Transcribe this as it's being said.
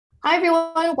Hi,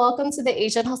 everyone. Welcome to the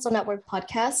Asian Hustle Network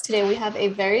podcast. Today, we have a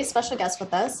very special guest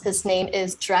with us. His name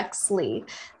is Drex Lee.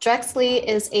 Drex Lee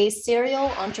is a serial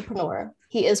entrepreneur.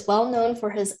 He is well known for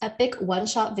his epic one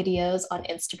shot videos on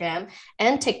Instagram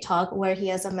and TikTok, where he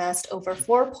has amassed over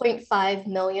 4.5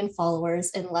 million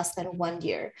followers in less than 1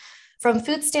 year. From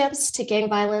food stamps to gang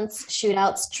violence,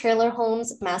 shootouts, trailer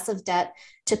homes, massive debt,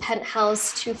 to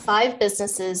penthouse, to five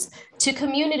businesses, to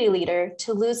community leader,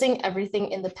 to losing everything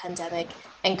in the pandemic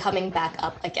and coming back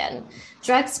up again.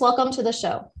 Drex, welcome to the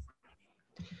show.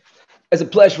 It's a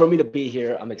pleasure for me to be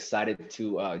here. I'm excited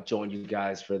to join you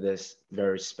guys for this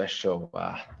very special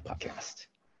podcast.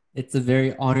 It's a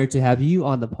very honor to have you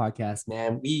on the podcast,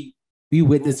 man. We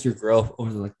witnessed your growth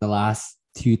over the last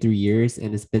 2-3 years,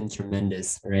 and it's been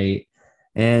tremendous, right?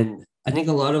 And I think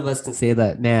a lot of us can say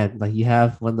that, man, like you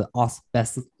have one of the awesome,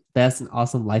 best and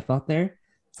awesome life out there.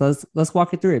 So let's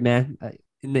walk it through it, man.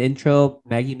 In the intro,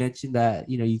 Maggie mentioned that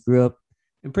you grew up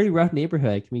in a pretty rough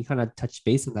neighborhood. Can we kind of touch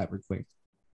base on that real quick?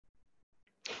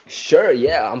 Sure,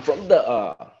 yeah. I'm from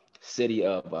the city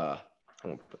of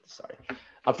sorry.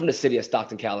 I'm from the city of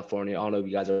Stockton, California. I don't know if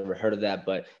you guys have ever heard of that,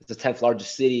 but it's the 10th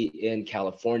largest city in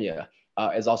California.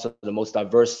 It's also the most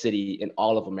diverse city in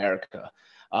all of America,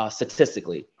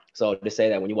 statistically. So to say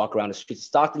that when you walk around the streets of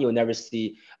Stockton, you'll never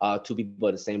see two people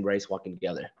of the same race walking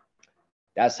together.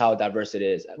 That's how diverse it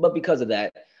is. But because of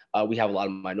that, we have a lot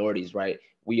of minorities, right?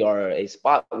 We are a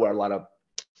spot where a lot of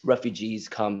refugees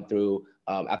come through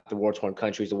after war-torn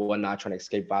countries and whatnot, trying to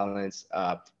escape violence,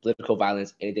 political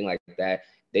violence, anything like that.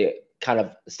 They kind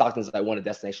of Stockton's like one of the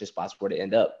destination spots where they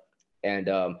end up. And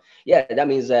yeah, that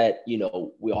means that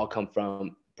we all come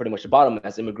from pretty much the bottom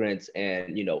as immigrants,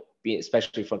 and being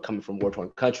especially from coming from war-torn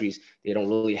countries, they don't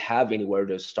really have anywhere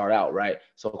to start out, right?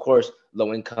 So of course,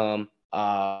 low income,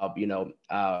 low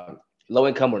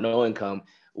income or no income,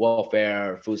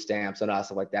 welfare, food stamps, and all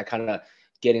stuff like that, kind of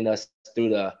getting us through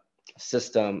the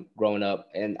system growing up.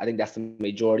 And I think that's the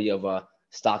majority of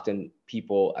Stockton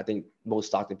people. I think most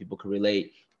Stockton people can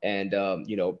relate. And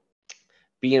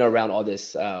being around all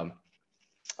this,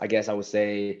 I guess I would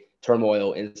say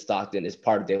turmoil in Stockton is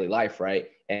part of daily life, right?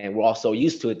 And we're all so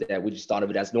used to it that we just thought of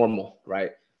it as normal,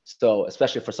 right? So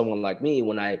especially for someone like me,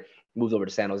 when I moved over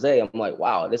to San Jose, I'm like,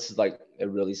 wow, this is like a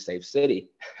really safe city.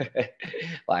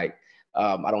 Like,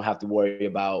 I don't have to worry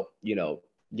about,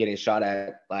 getting shot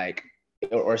at, like,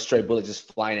 or stray bullets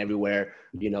just flying everywhere,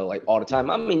 like all the time.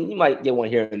 I mean, you might get one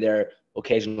here and there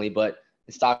occasionally, but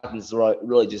Stockton's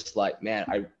really just like, man,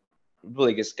 I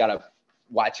really just gotta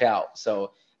watch out.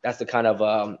 So that's the kind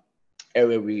of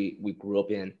area we grew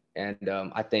up in. And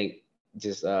I think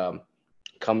just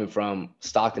coming from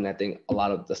Stockton, I think a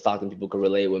lot of the Stockton people could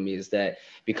relate with me, is that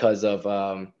because of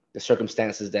the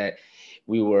circumstances that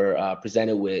we were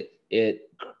presented with, it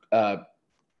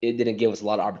didn't give us a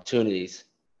lot of opportunities.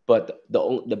 But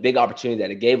the big opportunity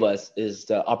that it gave us is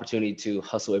the opportunity to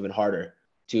hustle even harder,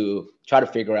 to try to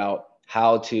figure out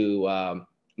how to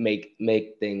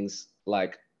make things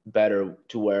like better,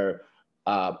 to where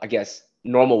I guess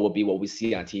normal would be what we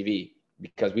see on TV,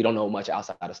 because we don't know much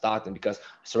outside of Stockton, because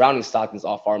surrounding Stockton is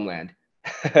all farmland.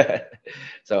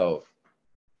 So,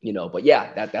 but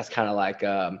yeah, that's kind of like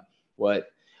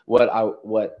what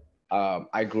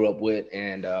I grew up with,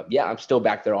 and yeah, I'm still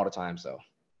back there all the time. So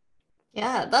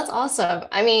Yeah, that's awesome.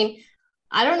 I mean,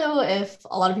 I don't know if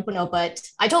a lot of people know, but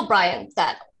I told Brian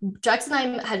that Drex and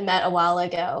I had met a while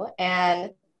ago,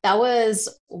 and that was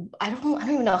I don't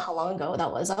even know how long ago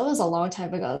that was. That was a long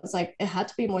time ago. It's like it had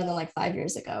to be more than like 5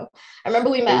 years ago. I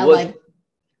remember we it met at was like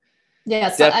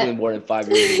yeah, so definitely more than 5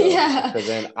 years ago, yeah, because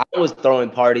then I was throwing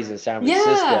parties in San yeah,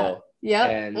 Francisco, yep.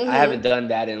 and I haven't done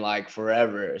that in like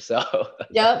forever. So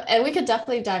Yep. And we could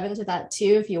definitely dive into that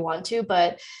too if you want to.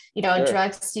 But, sure.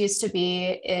 Drex used to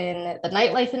be in the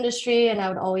nightlife industry, and I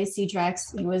would always see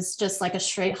Drex. He was just like a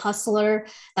straight hustler.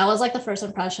 That was like the first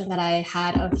impression that I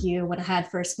had of you when I had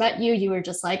first met you. You were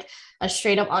just like a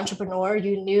straight up entrepreneur.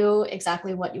 You knew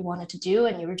exactly what you wanted to do,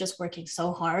 and you were just working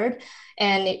so hard.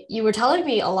 And you were telling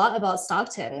me a lot about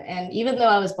Stockton. And even though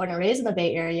I was born and raised in the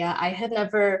Bay Area, I had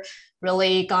never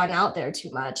really gone out there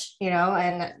too much,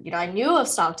 and I knew of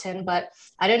Stockton, but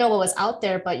I didn't know what was out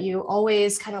there. But you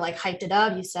always kind of like hyped it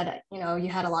up. You said, you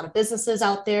had a lot of businesses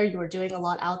out there, you were doing a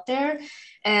lot out there.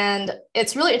 And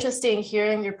it's really interesting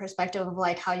hearing your perspective of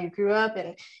like how you grew up,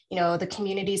 and the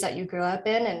communities that you grew up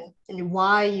in, and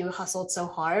why you hustled so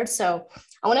hard. So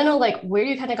I want to know like where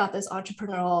you kind of got this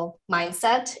entrepreneurial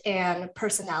mindset and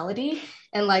personality,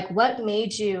 and like what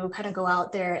made you kind of go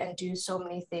out there and do so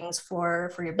many things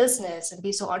for your business and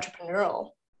be so entrepreneurial.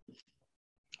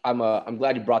 I'm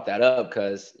glad you brought that up,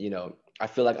 because I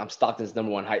feel like I'm Stockton's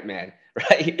number one hype man.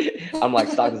 right? I'm like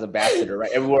Stockton's ambassador,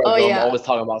 right? Everywhere I Oh go, I'm yeah, always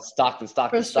talking about Stockton, for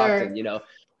Stockton, sure. Stockton,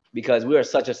 because we are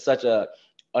such a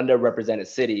underrepresented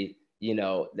city,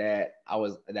 that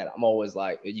I'm always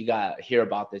like, you gotta hear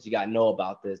about this, you gotta know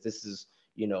about this. This is,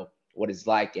 what it's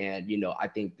like, and I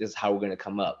think this is how we're gonna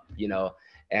come up,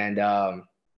 and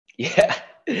yeah.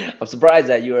 I'm surprised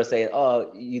that you were saying,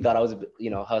 oh, you thought I was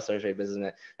a hustler, straight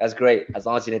businessman. That's great, as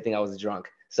long as you didn't think I was drunk.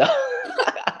 So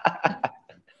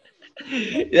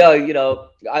yeah,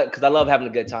 because I love having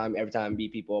a good time every time I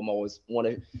meet people. I'm always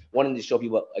wanting to show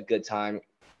people a good time,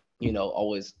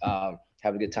 always having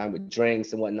a good time with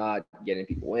drinks and whatnot, getting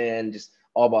people in, just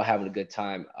all about having a good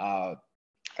time.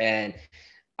 And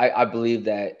I believe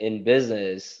that in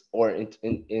business, or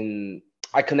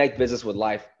I connect business with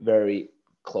life very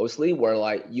closely, where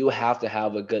like you have to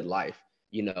have a good life,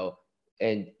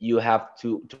 and you have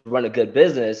to run a good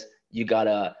business. You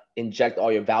gotta inject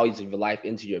all your values of your life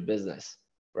into your business,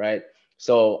 right?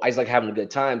 So I just like having a good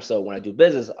time. So when I do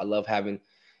business, I love having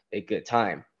a good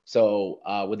time. So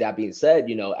with that being said,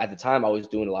 at the time I was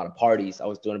doing a lot of parties. I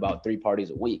was doing about 3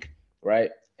 parties a week,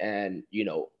 right? And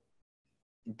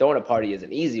throwing a party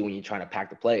isn't easy when you're trying to pack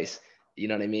the place. You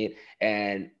know what I mean?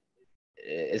 And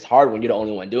it's hard when you're the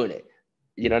only one doing it.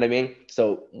 You know what I mean?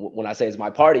 So when I say it's my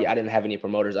party, I didn't have any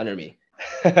promoters under me.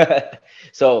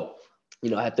 So,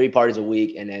 I had 3 parties a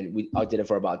week, and then I did it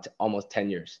for about almost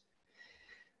 10 years.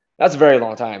 That's a very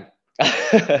long time,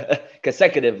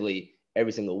 consecutively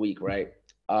every single week, right?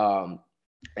 And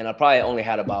I probably only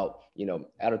had about,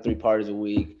 out of 3 parties a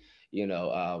week, I don't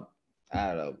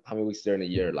know how many weeks during a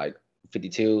year, like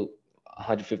 52,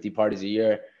 150 parties a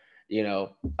year.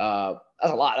 That's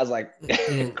a lot. That's like and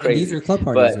these crazy. are club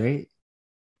parties, But right?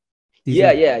 These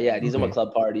yeah, are yeah. These are my okay.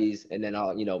 club parties, and then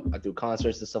I do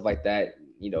concerts and stuff like that.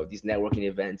 These networking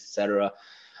events, etc.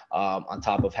 On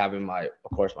top of having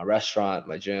of course, my restaurant,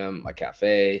 my gym, my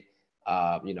cafe.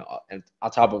 And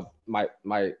on top of my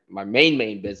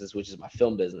main business, which is my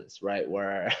film business, right,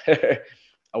 where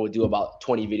I would do about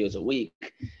 20 videos a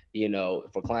week,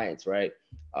 for clients, right.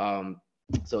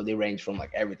 So they range from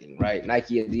like everything, right?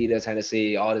 Nike, Adidas,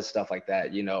 Hennessy, all this stuff like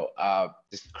that.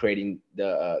 Just creating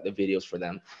the videos for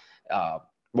them, uh,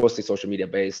 mostly social media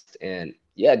based, and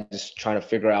yeah, just trying to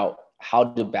figure out how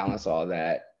to balance all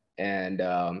that. And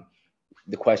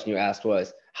the question you asked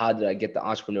was, how did I get the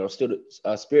entrepreneurial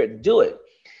spirit to do it?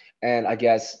 And I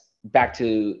guess back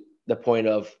to the point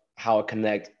of how I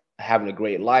connect having a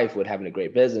great life with having a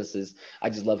great business is I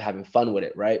just love having fun with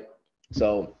it, right?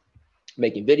 So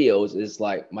making videos is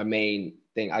like my main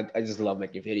thing. I just love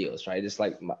making videos, right? Just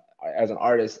like as an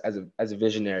artist, as a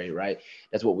visionary, right?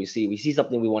 That's what we see. We see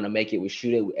something, we want to make it, we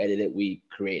shoot it, we edit it, we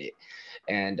create it.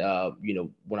 And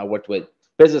when I worked with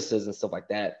businesses and stuff like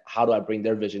that, how do I bring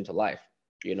their vision to life?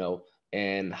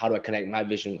 And how do I connect my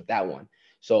vision with that one?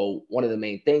 So one of the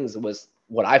main things was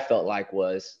what I felt like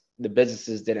was the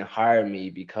businesses didn't hire me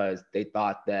because they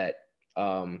thought that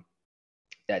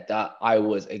that I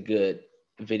was a good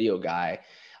video guy.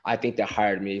 I think they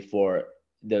hired me for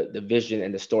the vision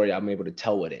and the story I'm able to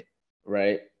tell with it,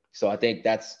 right? So I think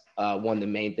that's one of the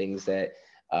main things that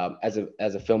as a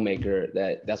filmmaker,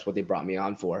 that's what they brought me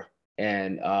on for.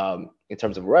 And in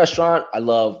terms of a restaurant, I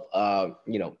love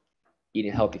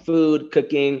eating healthy food,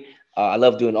 cooking. I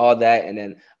love doing all that. And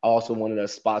then I also wanted a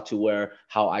spot to where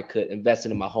how I could invest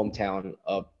into my hometown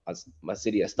of my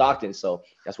city of Stockton. So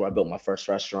that's where I built my first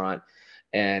restaurant.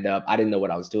 And I didn't know what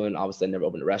I was doing. Obviously, I never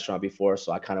opened a restaurant before,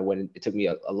 so I kind of went. It took me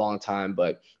a long time,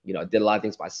 but I did a lot of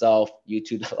things myself.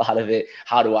 YouTube a lot of it.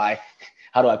 How do I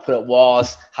put up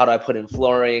walls? How do I put in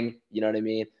flooring? You know what I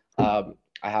mean? I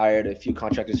hired a few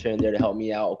contractors here and there to help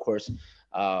me out. Of course,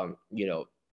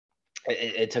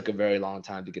 it took a very long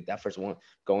time to get that first one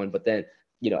going. But then,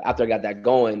 after I got that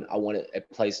going, I wanted a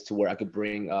place to where I could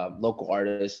bring local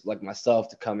artists like myself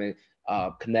to come in,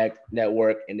 connect,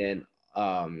 network, and then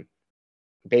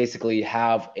basically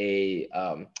have a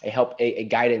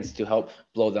guidance to help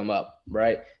blow them up,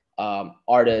 right?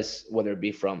 Artists, whether it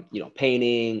be from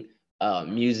painting,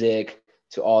 music,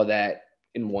 to all that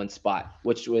in one spot,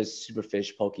 which was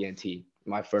Superfish Poke and Tea,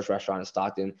 my first restaurant in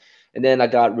Stockton. And then I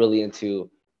got really into,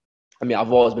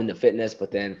 I've always been to fitness,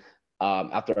 but then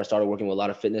after I started working with a lot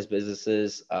of fitness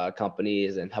businesses,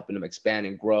 companies, and helping them expand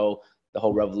and grow the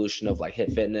whole revolution of like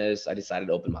Hit Fitness, I decided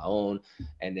to open my own,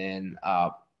 and then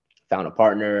found a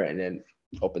partner, and then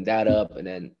opened that up, and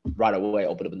then right away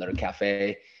opened up another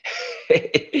cafe,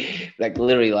 like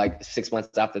literally like 6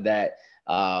 months after that.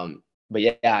 But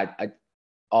yeah,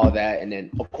 all that, and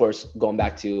then of course going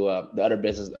back to the other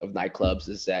business of nightclubs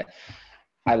is that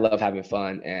I love having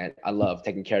fun, and I love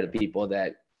taking care of the people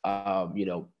that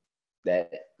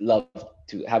that love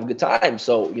to have a good time.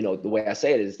 So, you know, the way I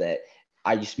say it is that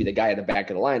I used to be the guy at the back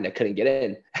of the line that couldn't get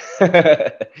in.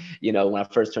 You know, when I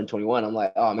first turned 21, I'm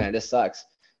like, oh man, this sucks.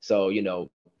 So, you know,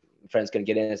 friends couldn't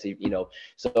get in. So, you know,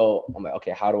 so I'm like,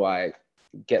 okay, how do I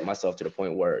get myself to the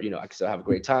point where, you know, I can still have a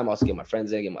great time, also get my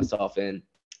friends in, get myself in.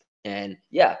 And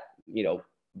yeah, you know,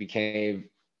 became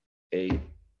a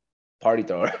party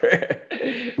thrower.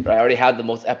 Right? I already had the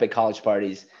most epic college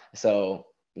parties. So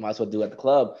might as well do it at the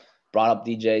club. Brought up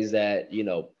DJs that, you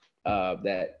know,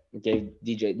 that gave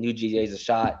new DJs a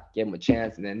shot, gave them a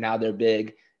chance, and then now they're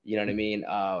big. You know what I mean?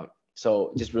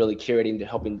 So just really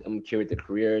helping them curate their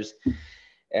careers,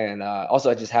 and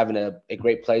also just having a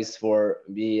great place for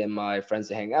me and my friends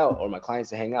to hang out or my clients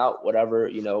to hang out, whatever,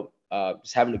 you know,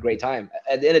 just having a great time.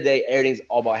 At the end of the day, everything's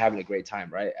all about having a great time,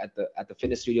 right? At the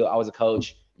fitness studio, I was a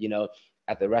coach, you know.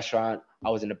 At the restaurant, I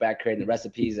was in the back creating the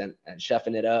recipes and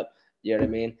chefing it up. You know what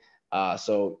I mean?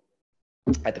 So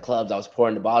at the clubs, I was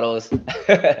pouring the bottles.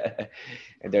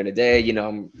 And during the day, you know,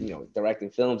 I'm, you know, directing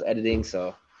films, editing.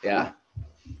 So yeah.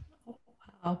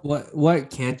 Wow. What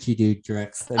can't you do,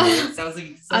 Drex? I mean, it sounds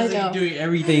like you're doing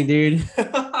everything, dude.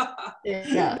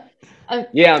 Yeah.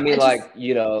 Yeah, I mean, just, like,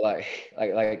 you know,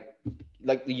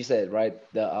 like you said, right?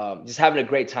 The just having a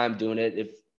great time doing it.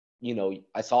 If, you know,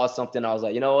 I saw something, I was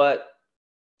like, you know what,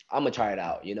 I'm gonna try it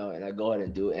out, you know, and I go ahead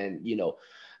and do it. And, you know,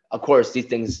 of course, these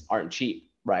things aren't cheap,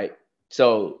 right?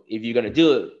 So if you're gonna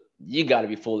do it, you got to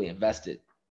be fully invested.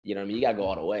 You know what I mean? You gotta go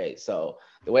all the way. So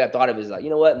the way I thought of it is like, you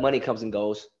know what, money comes and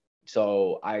goes.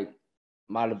 So I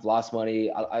might have lost money.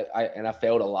 And I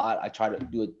failed a lot. I tried to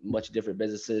do a bunch of different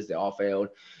businesses. They all failed.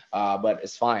 But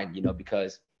it's fine, you know,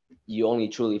 because you only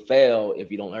truly fail if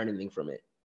you don't learn anything from it.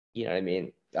 You know what I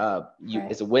mean? right.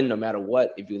 It's a win no matter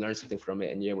what if you learn something from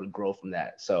it and you're able to grow from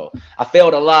that. So I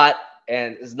failed a lot,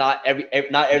 and it's not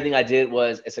not everything I did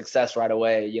was a success right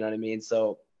away. You know what I mean?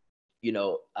 So, you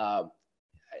know,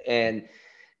 and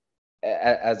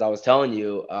as I was telling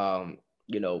you,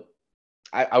 you know,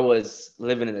 I was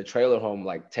living in a trailer home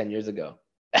like 10 years ago.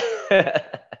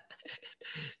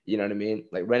 You know what I mean?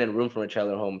 Like renting a room from a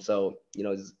trailer home. So, you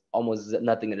know, it's almost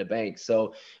nothing in the bank.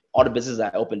 So all the businesses I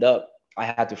opened up, I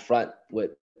had to front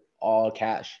with all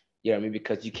cash. You know what I mean?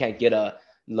 Because you can't get a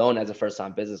loan as a first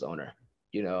time business owner,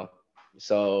 you know?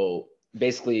 So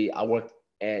basically I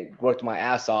worked my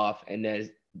ass off and then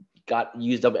got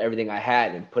used up everything I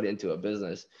had and put it into a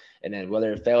business. And then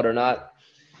whether it failed or not,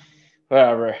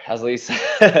 whatever, at least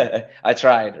I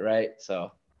tried, right?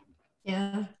 So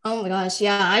Yeah. Oh my gosh.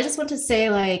 Yeah. I just want to say,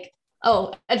 like,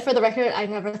 oh, and for the record, I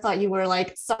never thought you were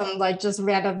like some like just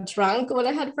random drunk when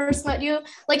I had first met you.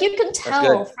 Like, you can that's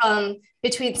tell good. from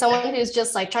between someone who's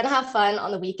just like trying to have fun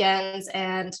on the weekends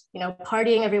and, you know,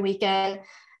 partying every weekend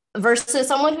versus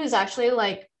someone who's actually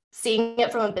like seeing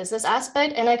it from a business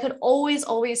aspect. And I could always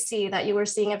see that you were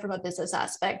seeing it from a business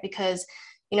aspect because,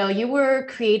 you know, you were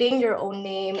creating your own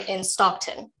name in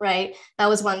Stockton, right? That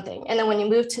was one thing. And then when you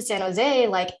moved to San Jose,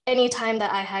 like anytime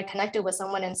that I had connected with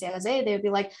someone in San Jose, they would be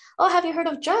like, oh, have you heard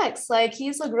of Drex? Like,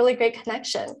 he's a really great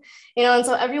connection, you know? And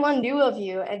so everyone knew of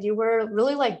you and you were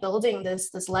really like building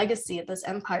this legacy, this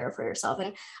empire for yourself.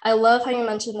 And I love how you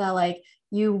mentioned that, like,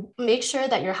 you make sure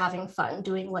that you're having fun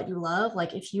doing what you love.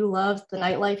 Like, if you love the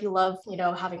nightlife, you love, you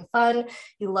know, having fun,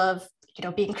 you love, you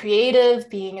know, being creative,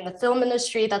 being in the film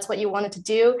industry, that's what you wanted to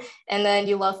do. And then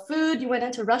you love food, you went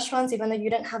into restaurants even though you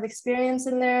didn't have experience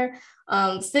in there.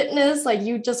 Fitness, like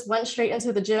you just went straight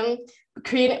into the gym,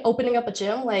 opening up a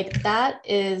gym. Like, that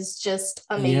is just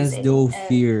He has amazing no and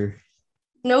fear.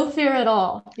 no fear at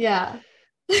all. Yeah.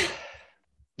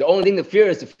 The only thing to fear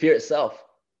is the fear itself.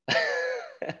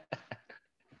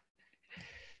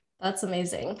 That's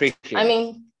amazing. I Appreciate it.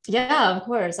 mean, yeah, of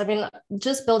course. I mean,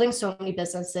 just building so many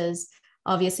businesses.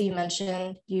 Obviously, you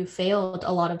mentioned you failed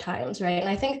a lot of times, right? And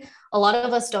I think a lot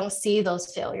of us don't see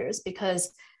those failures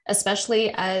because,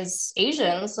 especially as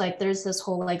Asians, like there's this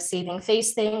whole like saving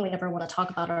face thing. We never want to talk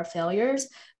about our failures,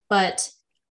 but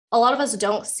a lot of us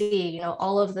don't see, you know,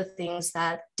 all of the things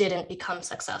that didn't become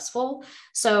successful.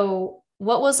 So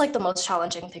what was like the most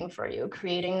challenging thing for you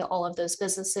creating all of those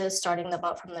businesses, starting them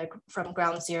up from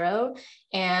ground zero?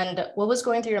 And what was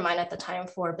going through your mind at the time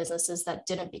for businesses that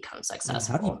didn't become Man, how do you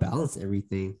successful? balance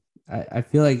everything? I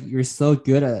feel like you're so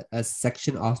good at a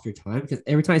section off your time because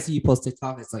every time I see you post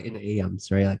TikTok, it's like in the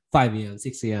AMs, right? Like 5 a.m.,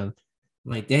 6 a.m.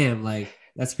 I'm like, damn, like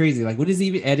that's crazy. Like, what does he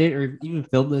even edit or even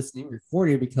film this and even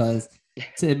record it? Because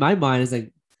in my mind, it's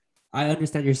like I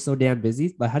understand you're so damn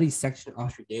busy, but how do you section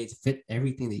off your day to fit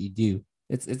everything that you do?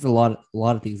 It's a lot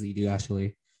of things that you do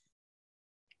actually.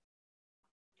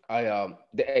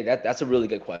 Hey, that's a really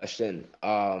good question.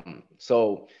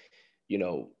 So, you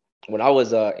know, when I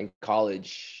was in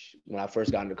college, when I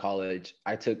first got into college,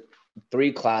 I took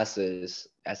 3 classes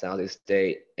at San Jose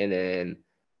State, and then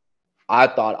I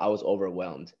thought I was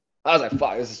overwhelmed. I was like,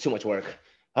 "Fuck, this is too much work.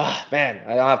 Ah, man,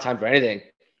 I don't have time for anything."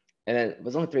 And then it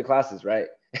was only 3 classes, right?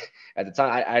 At the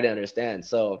time, I didn't understand.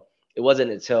 So it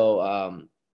wasn't until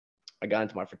I got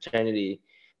into my fraternity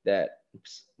that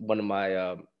one of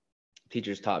my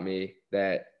teachers taught me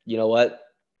that, you know what,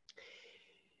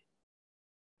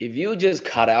 if you just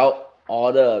cut out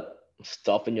all the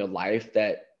stuff in your life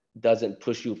that doesn't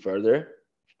push you further,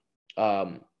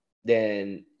 um,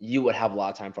 then you would have a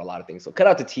lot of time for a lot of things. So cut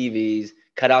out the TVs,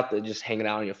 cut out the just hanging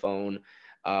out on your phone,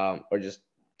 or just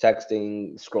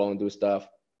texting, scrolling through stuff.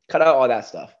 Cut out all that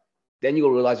stuff. Then you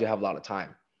will realize you have a lot of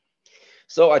time.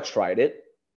 So I tried it.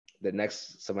 The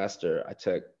next semester, I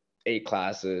took 8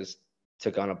 classes,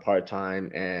 took on a part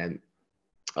time, and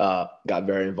got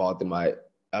very involved in my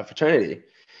fraternity.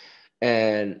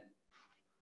 And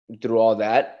through all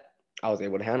that, I was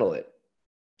able to handle it.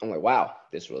 I'm like, wow,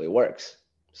 this really works.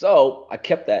 So I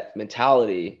kept that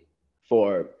mentality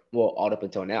for, well, all up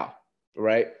until now,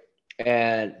 right?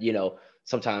 And,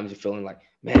 sometimes you're feeling like,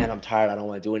 man, I'm tired. I don't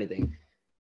want to do anything.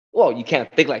 Well, you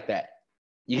can't think like that.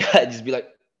 You gotta just be like,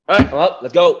 all right, well,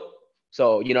 let's go.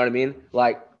 So, you know what I mean?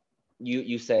 Like,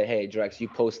 you say, hey, Drex, you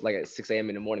post like at 6 a.m.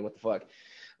 in the morning. What the fuck?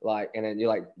 Like, and then you're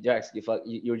like, Drex,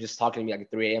 you were just talking to me like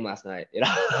at 3 a.m. last night.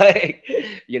 Like,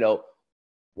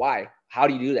 why? How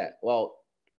do you do that? Well,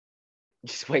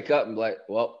 just wake up and be like,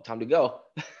 well, time to go.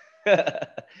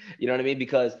 You know what I mean?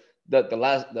 Because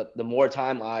the more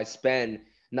time I spend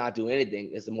not doing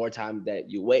anything is the more time that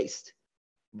you waste,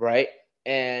 right?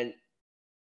 And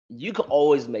you can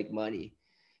always make money,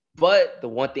 but the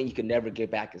one thing you can never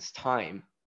get back is time,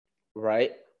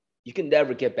 right? You can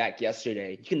never get back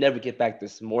yesterday. You can never get back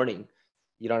this morning.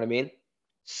 You know what I mean?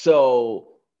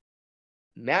 So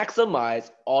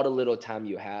maximize all the little time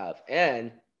you have.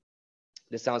 And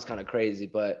this sounds kind of crazy,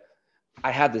 but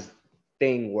I have this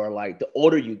thing where like the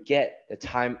older you get, the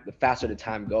faster the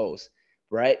time goes,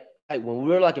 right? Like when we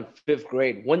were like in 5th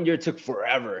grade, 1 year took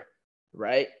forever,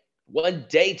 right? One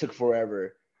day took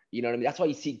forever. You know what I mean? That's why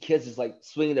you see kids just like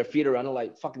swinging their feet around and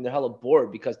like fucking they're hella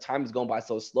bored because time is going by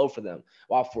so slow for them.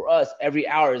 While for us, every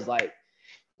hour is like,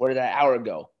 where did that hour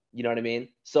go? You know what I mean?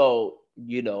 So,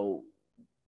 when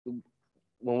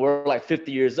we're like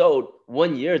 50 years old,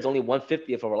 1 year is only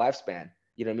 1/50th of our lifespan.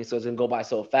 You know what I mean? So it's gonna go by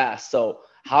so fast. So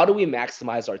how do we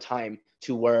maximize our time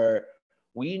to where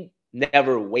we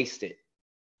never waste it,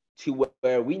 to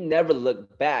where we never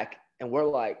look back and we're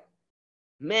like,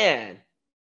 man,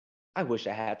 I wish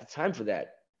I had the time for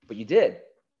that. But you did,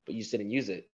 but you just didn't use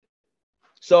it.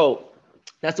 So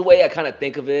that's the way I kind of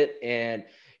think of it. And,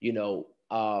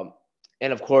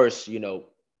 and of course,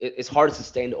 it's hard to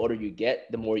sustain the older you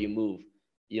get, the more you move.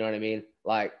 You know what I mean?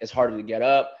 Like it's harder to get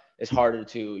up. It's harder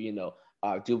to,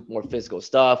 do more physical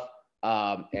stuff.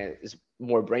 And it's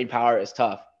more brain power. It's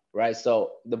tough, right?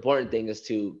 So the important thing is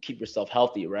to keep yourself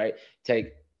healthy, right?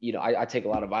 I take a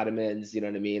lot of vitamins, you know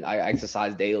what I mean? I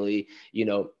exercise daily, these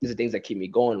are things that keep me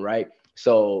going, right?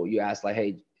 So you ask like,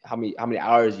 hey, how many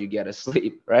hours you get of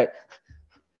sleep, right?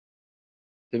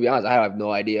 To be honest, I have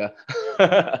no idea.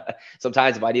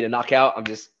 Sometimes if I need a knockout, I'm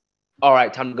just, all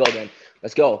right, time to go then.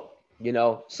 Let's go.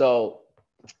 So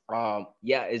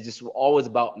yeah, it's just always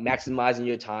about maximizing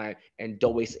your time and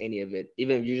don't waste any of it.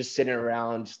 Even if you're just sitting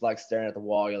around just like staring at the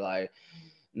wall, you're like,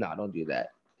 no, don't do that.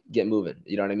 Get moving.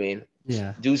 You know what I mean?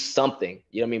 Yeah. Do something.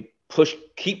 You know what I mean?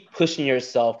 Keep pushing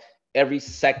yourself every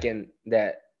second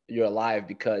that you're alive,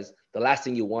 because the last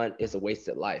thing you want is a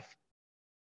wasted life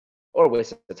or a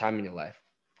waste of time in your life.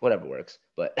 Whatever works.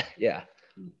 But yeah.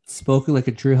 Spoken like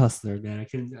a true hustler, man. I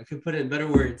can put it in better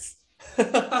words.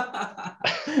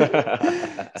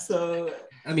 So,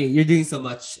 I mean, you're doing so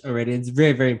much already. It's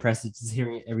very, very impressive just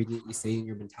hearing everything you say in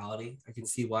your mentality. I can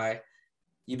see why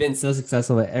you've been so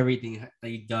successful at everything that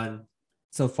you've done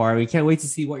so far. We can't wait to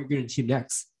see what you're going to achieve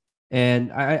next.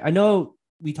 And I know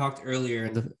we talked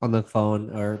earlier on the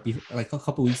phone like a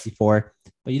couple weeks before,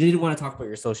 but you didn't want to talk about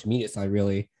your social media side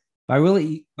really. But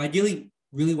I ideally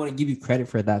really want to give you credit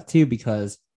for that too,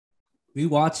 because we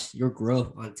watched your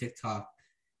growth on TikTok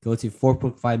go to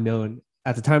 4.5 million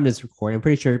at the time of this recording. I'm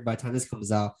pretty sure by the time this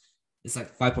comes out, it's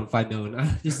like 5.5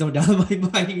 million. There's no doubt in my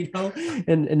mind,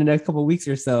 in the next couple of weeks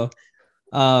or so.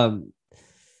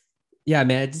 Yeah,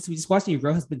 man, just watching your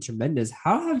growth has been tremendous.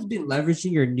 How have you been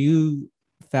leveraging your new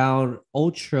found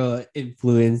ultra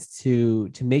influence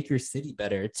to make your city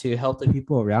better, to help the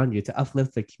people around you, to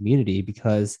uplift the community?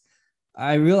 Because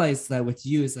I realized that with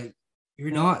you, it's like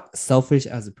you're not selfish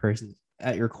as a person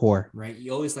at your core, right?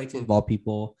 You always like to involve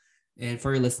people. And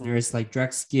for your listeners, like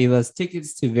Drex gave us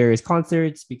tickets to various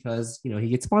concerts because, you know, he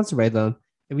gets sponsored by them.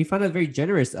 And we found that very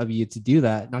generous of you to do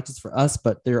that, not just for us,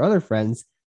 but their other friends.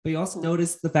 But you also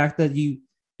notice the fact that you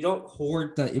don't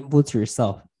hoard the influence for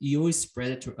yourself. You always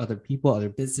spread it to other people, other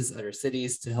businesses, other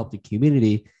cities to help the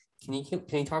community. Can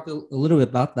you talk a little bit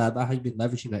about that, about how you've been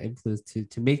leveraging that influence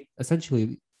to make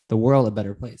essentially the world a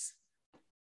better place?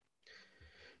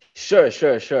 Sure.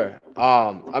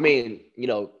 I mean,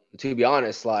 to be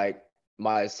honest, like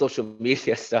my social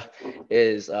media stuff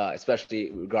is,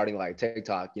 especially regarding like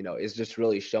TikTok, is just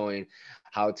really showing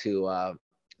how to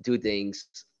do things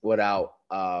without,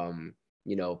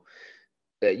 you know,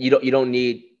 that you don't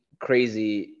need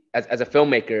crazy as a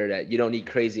filmmaker, that you don't need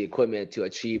crazy equipment to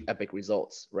achieve epic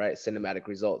results, right? Cinematic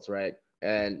results, right?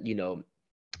 And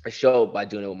I show by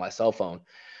doing it with my cell phone.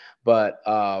 But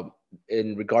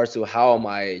in regards to how am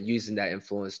I using that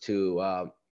influence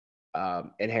to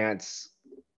enhance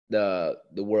the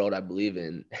world I believe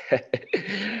in,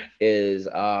 is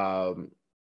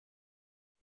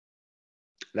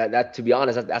that to be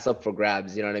honest, that's up for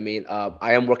grabs. You know what I mean?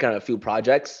 I am working on a few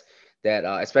projects that,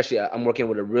 especially I'm working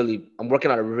on a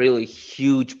really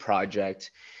huge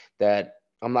project that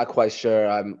I'm not quite sure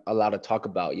I'm allowed to talk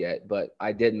about yet, but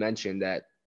I did mention that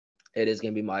it is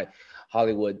going to be my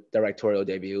Hollywood directorial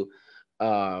debut.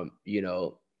 You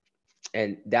know,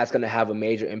 and that's going to have a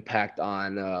major impact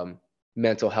on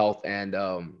mental health and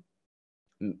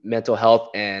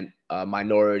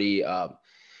minority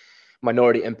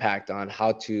impact on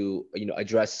how to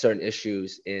address certain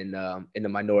issues in the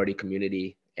minority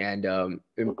community. And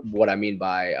what I mean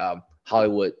by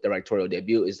Hollywood directorial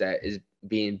debut is that is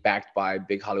being backed by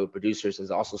big Hollywood producers, and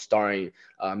is also starring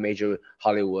major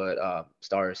Hollywood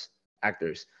stars,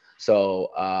 actors.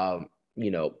 So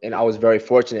and I was very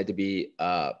fortunate to be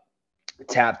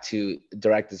tapped to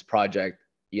direct this project.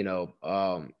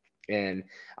 And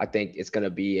I think it's going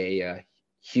to be a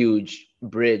huge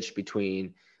bridge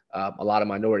between a lot of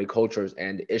minority cultures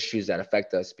and the issues that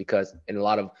affect us, because in a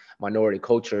lot of minority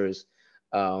cultures,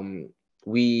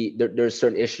 there's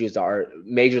certain issues that are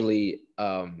majorly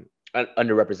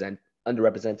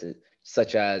underrepresented,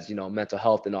 such as mental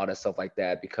health and all that stuff like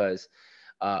that. Because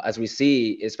as we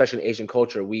see, especially in Asian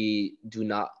culture, we do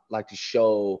not like to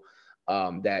show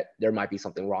that there might be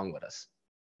something wrong with us.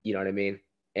 You know what I mean?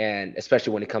 And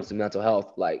especially when it comes to mental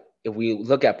health, like if we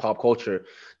look at pop culture,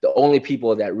 the only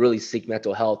people that really seek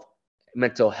mental health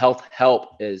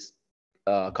help is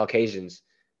Caucasians.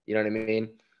 You know what I mean?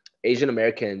 Asian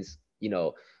Americans,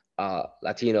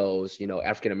 Latinos,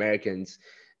 African Americans,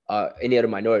 any other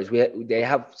minorities, they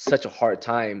have such a hard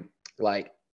time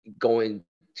like going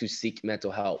to seek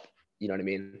mental help. You know what I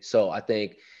mean? So I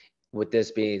think with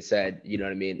this being said, you know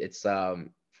what I mean? It's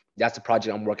that's the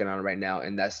project I'm working on right now,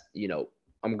 and that's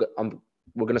I'm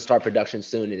we're gonna start production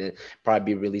soon, and then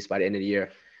probably be released by the end of the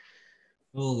year.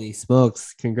 Holy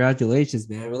smokes! Congratulations,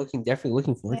 man. Definitely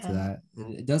looking forward to Yeah. that,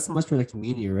 and it does so much for the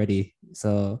community already.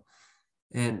 So,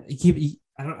 and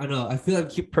I don't know. I feel like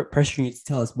we keep pressuring you to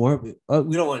tell us more, but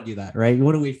we don't want to do that, right? You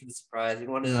want to wait for the surprise. You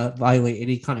don't want to violate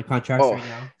any kind of contracts Oh, right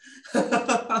now.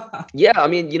 yeah, I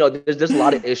mean, there's a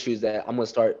lot of issues that I'm gonna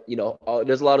start.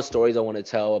 There's a lot of stories I want to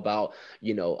tell about,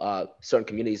 certain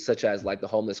communities, such as like the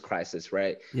homeless crisis,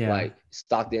 right? Yeah. Like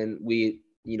Stockton,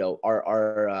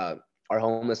 our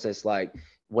homelessness like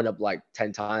went up like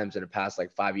 10 times in the past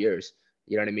like 5 years.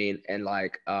 You know what I mean? And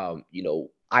like,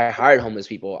 I hired homeless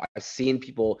people. I've seen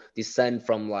people descend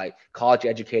from like college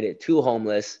educated to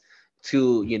homeless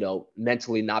to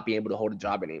mentally not being able to hold a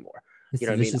job anymore. It's You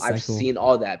a know what I mean? vicious I've cycle. seen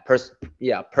all that.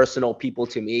 Personal people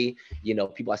to me,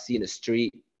 people I see in the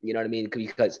street. You know what I mean?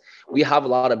 Because we have a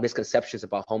lot of misconceptions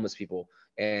about homeless people,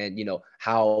 and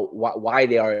why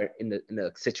they are in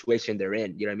the situation they're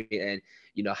in. You know what I mean? And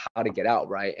how to get out,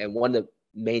 right? And one of the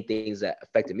main things that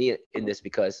affected me in this,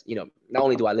 because not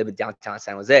only do I live in downtown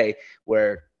San Jose,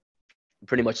 where I'm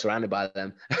pretty much surrounded by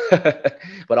them,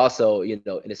 but also in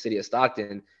the city of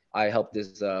Stockton, I helped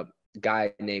this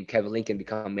guy named Kevin Lincoln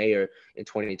become mayor in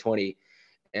 2020,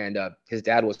 and his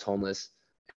dad was homeless,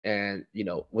 and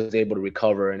was able to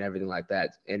recover and everything like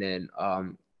that. And then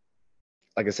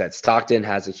like I said, Stockton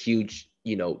has a huge,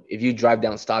 if you drive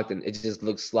down Stockton, it just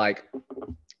looks like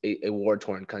a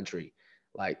war-torn country.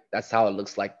 Like that's how it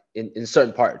looks like in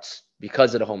certain parts,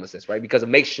 because of the homelessness, right? Because of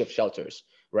makeshift shelters,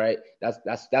 right?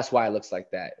 That's why it looks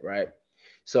like that, right?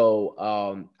 So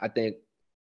I think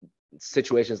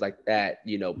situations like that,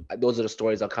 those are the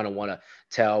stories I kind of want to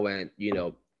tell, and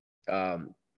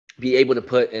um, be able to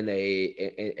put in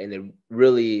a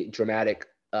really dramatic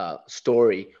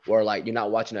story, where like you're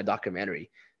not watching a documentary.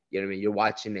 You know what I mean? You're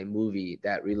watching a movie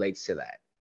that relates to that.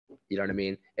 You know what I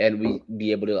mean? And we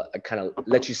be able to kind of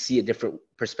let you see a different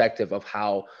perspective of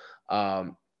how,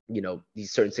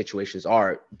 these certain situations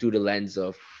are through the lens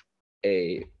of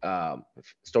a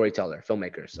storyteller,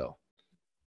 filmmaker. So.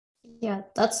 Yeah,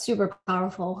 that's super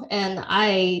powerful. And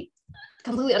I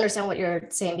completely understand what you're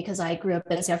saying because I grew up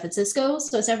in San Francisco.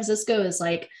 So San Francisco is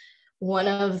like one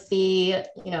of the,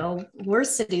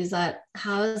 worst cities that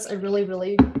has a really,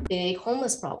 really big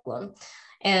homeless problem.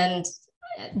 And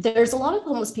there's a lot of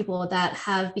homeless people that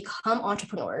have become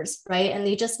entrepreneurs, right? And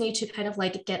they just need to kind of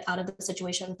like get out of the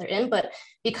situation that they're in. But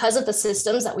because of the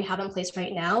systems that we have in place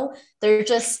right now, they're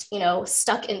just,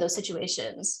 stuck in those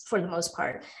situations for the most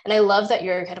part. And I love that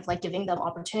you're kind of like giving them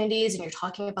opportunities and you're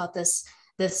talking about this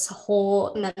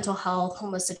whole mental health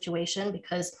homeless situation,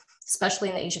 because especially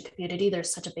in the Asian community,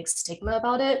 there's such a big stigma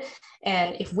about it.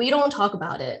 And if we don't talk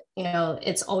about it,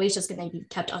 it's always just going to be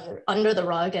kept under the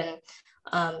rug. And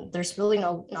there's really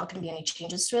not going to be any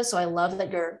changes to it. So I love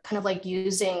that you're kind of like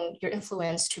using your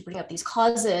influence to bring up these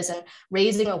causes and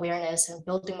raising awareness and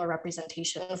building more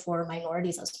representation for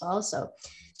minorities as well. So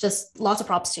just lots of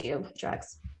props to you,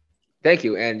 Drex. Thank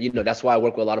you. And, that's why I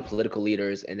work with a lot of political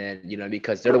leaders, and then,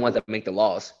 because they're the ones that make the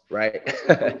laws, right?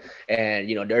 And,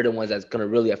 they're the ones that's going to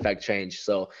really affect change.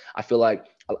 So I feel like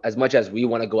as much as we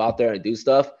want to go out there and do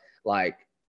stuff, like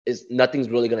nothing's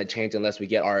really going to change unless we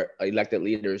get our elected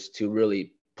leaders to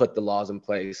really put the laws in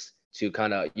place to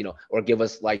kind of, or give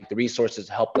us like the resources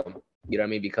to help them, you know what I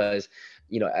mean? Because,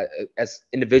 as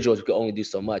individuals, we can only do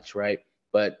so much, right?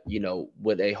 But,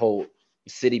 with a whole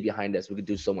city behind us, we could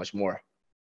do so much more.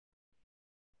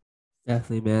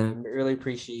 Definitely, man. I really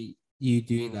appreciate you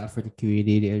doing that for the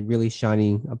community and really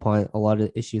shining upon a lot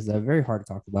of issues that are very hard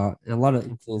to talk about. And a lot of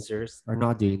influencers are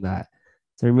not doing that.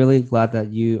 So I'm really glad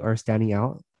that you are standing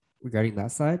out regarding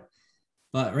that side.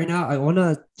 But right now, I want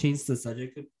to change the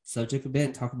subject a bit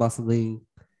and talk about something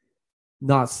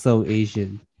not so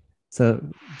Asian. So,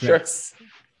 Drex, sure.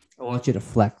 I want you to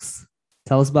flex.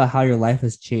 Tell us about how your life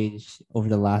has changed over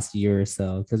the last year or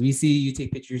so. Because we see you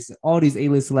take pictures of all these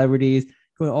A-list celebrities,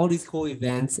 go to all these cool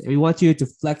events, and we want you to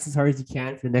flex as hard as you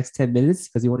can for the next 10 minutes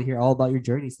because we want to hear all about your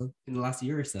journey in the last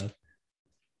year or so.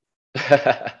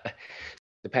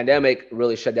 The pandemic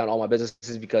really shut down all my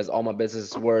businesses because all my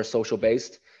businesses were social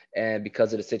based. And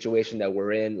because of the situation that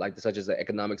we're in, like such as the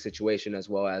economic situation, as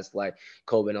well as like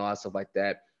COVID and all that stuff like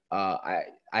that, I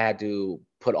had to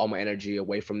put all my energy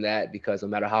away from that because no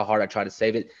matter how hard I tried to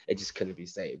save it, it just couldn't be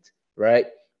saved, right?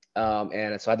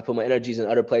 And so I had to put my energies in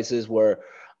other places where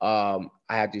I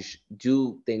had to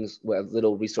do things with as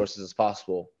little resources as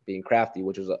possible, being crafty,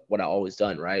 which was what I always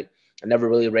done, right? I never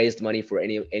really raised money for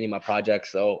any of my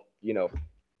projects, so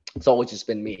it's always just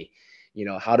been me.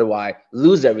 How do I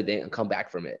lose everything and come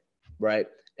back from it, right?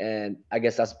 And I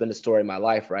guess that's been the story of my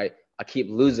life, right? I keep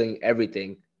losing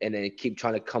everything and then keep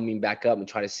trying to coming back up and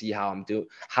try to see how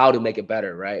to make it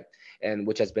better, right? And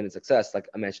which has been a success. Like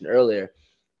I mentioned earlier,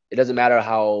 it doesn't matter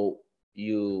how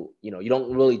you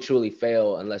don't really truly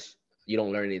fail unless you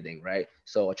don't learn anything, right?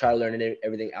 So I try to learn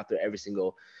everything after every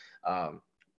single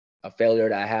a failure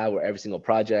that I have or every single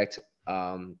project.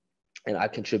 And I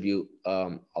contribute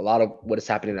a lot of what has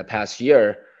happened in the past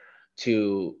year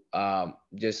to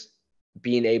just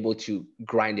being able to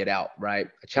grind it out, right?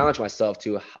 I challenge myself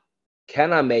to,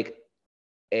 can I make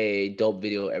a dope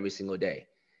video every single day,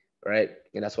 right?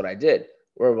 And that's what I did.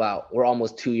 We're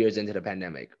almost 2 years into the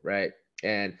pandemic, right?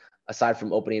 And aside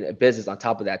from opening a business on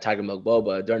top of that, Tiger Milk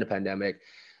Boba, during the pandemic,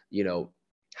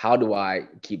 how do I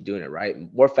keep doing it, right?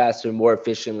 More faster, more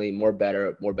efficiently, more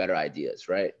better ideas,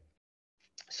 right?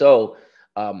 So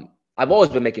I've always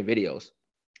been making videos,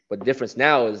 but the difference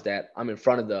now is that I'm in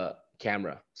front of the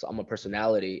camera. So I'm a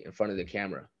personality in front of the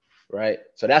camera, right?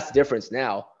 So that's the difference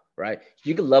now, right?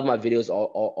 You can love my videos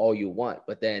all you want,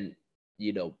 but then,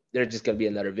 there's just going to be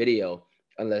another video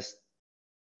unless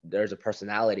there's a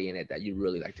personality in it that you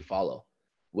really like to follow,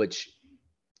 which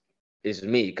is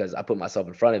me because I put myself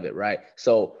in front of it, right?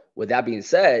 So with that being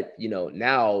said,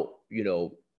 now,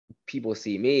 people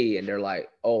see me and they're like,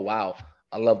 oh, wow,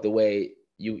 I love the way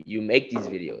you make these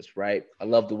videos, right? I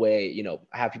love the way,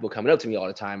 I have people coming up to me all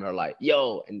the time and are like,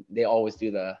 yo, and they always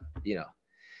do the,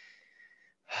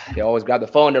 they always grab the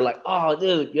phone. They're like, oh,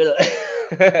 dude, you're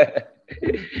the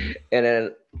and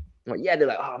then, yeah, they're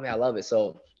like, oh man, I love it.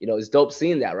 So, it's dope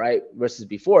seeing that, right? Versus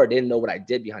before, they didn't know what I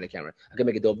did behind the camera. I could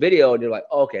make a dope video and they're like,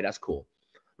 oh, okay, that's cool.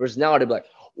 Versus now they're like,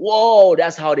 whoa,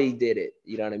 that's how they did it.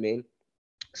 You know what I mean?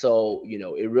 So,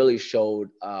 it really showed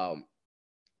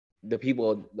the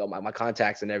people, my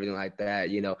contacts and everything like that,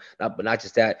 but not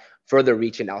just that, further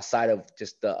reaching outside of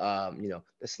just the,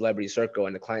 the celebrity circle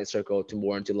and the client circle to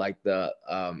more into like the,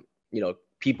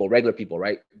 people, regular people,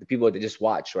 right? The people that just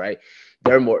watch, right?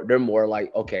 They're more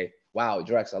like, okay, wow,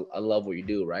 Drex, I love what you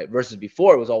do, right? Versus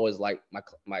before, it was always like my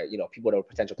people that were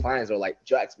potential clients are like,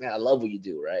 Drex, man, I love what you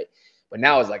do, right? But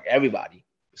now it's like everybody.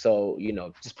 So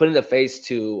just putting the face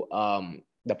to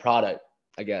the product,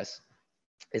 I guess,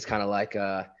 is kind of like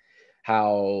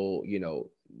how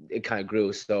it kind of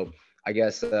grew. So I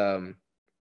guess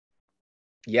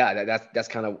yeah, that's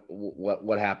kind of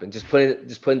what happened. Just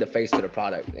putting the face to the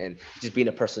product and just being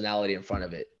a personality in front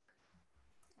of it.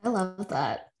 I love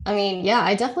that. I mean, yeah,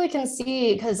 I definitely can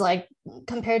see, because like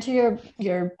compared to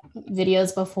your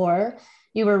videos before,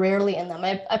 you were rarely in them.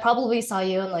 I probably saw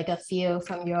you in like a few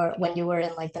from your when you were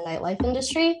in like the nightlife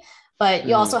industry, but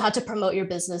you also had to promote your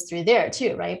business through there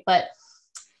too, right? But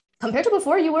compared to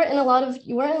before, you were in a lot of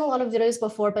videos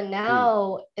before, but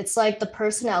now it's like the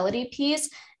personality piece.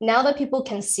 Now that people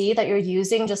can see that you're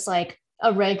using just like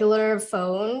a regular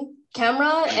phone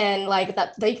camera, and like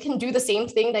that they can do the same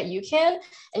thing that you can,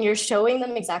 and you're showing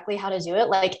them exactly how to do it,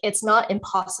 like it's not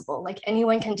impossible, like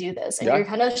anyone can do this, and you're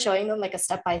kind of showing them like a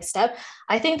step by step.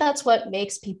 I think that's what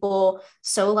makes people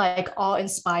so like awe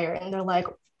inspiring. They're like,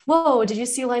 whoa, did you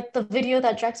see like the video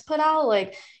that Drex put out?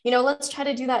 Like, let's try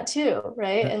to do that too,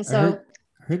 right? And so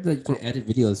I heard that you can edit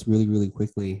videos really, really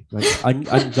quickly, like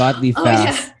ungodly oh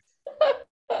fast.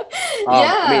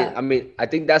 yeah. I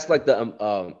think that's like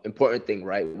the important thing,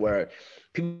 right? Where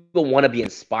people want to be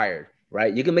inspired,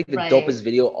 right? You can make the dopest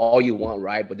video all you want,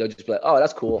 right? But they'll just be like, oh,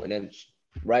 that's cool, and then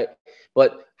right.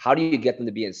 But how do you get them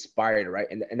to be inspired, right?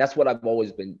 And that's what I've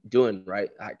always been doing, right?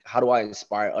 How do I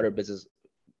inspire other business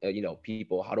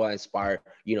people? How do I inspire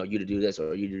you to do this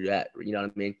or you do that? You know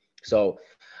what I mean? So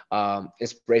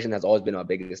inspiration has always been my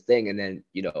biggest thing. And then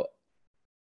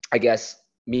I guess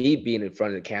me being in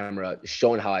front of the camera,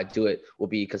 showing how I do it, will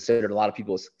be considered a lot of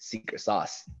people's secret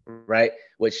sauce, right?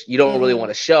 Which you don't really want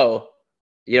to show,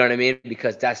 you know what I mean?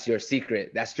 Because that's your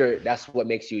secret. That's what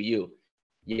makes you you.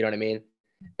 You know what I mean?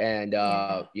 And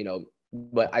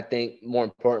but I think more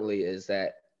importantly is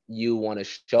that you want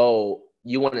to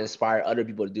inspire other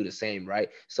people to do the same, right?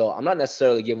 So I'm not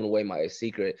necessarily giving away my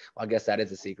secret. Well, I guess that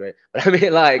is a secret, but I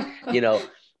mean, like,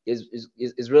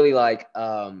 is really like,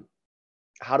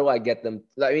 how do I get them?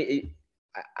 I mean,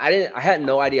 I had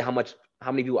no idea how many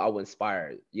people I would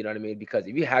inspire. You know what I mean? Because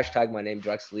if you hashtag my name,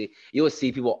 Drex Lee, you will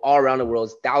see people all around the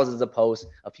world, thousands of posts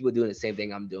of people doing the same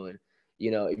thing I'm doing.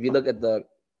 If you look at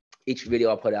each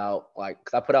video I put out, like,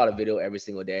 'cause I put out a video every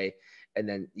single day, and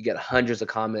then you get hundreds of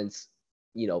comments,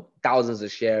 thousands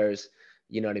of shares,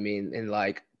 you know what I mean? And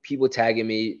like people tagging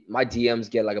me, my DMs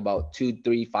get like about 2,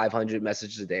 3, 500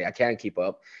 messages a day. I can't keep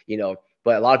up,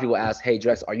 but a lot of people ask, hey,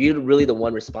 Drex, are you really the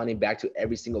one responding back to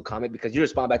every single comment? Because you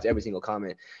respond back to every single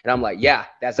comment. And I'm like, yeah,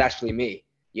 that's actually me.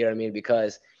 You know what I mean?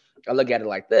 Because I look at it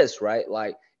like this, right?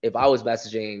 Like if I was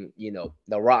messaging,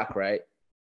 The Rock, right?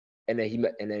 And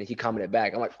then he commented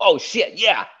back. I'm like, oh shit,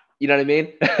 yeah. You know what I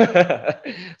mean?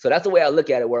 So that's the way I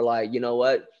look at it, where like, you know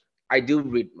what? I do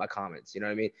read my comments, you know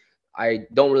what I mean? I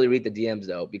don't really read the DMs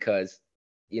though, because,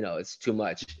 it's too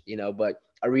much, but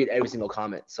I read every single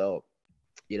comment. So,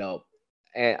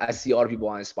 and I see other people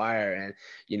I inspire, and,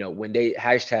 when they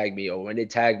hashtag me or when they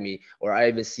tag me, or I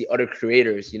even see other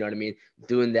creators, you know what I mean,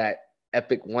 doing that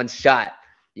epic one shot,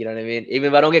 you know what I mean?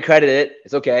 Even if I don't get credited,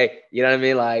 it's okay. You know what I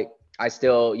mean? Like, I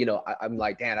still, I'm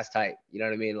like, damn, that's tight. You know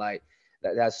what I mean? Like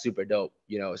that's super dope,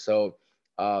 So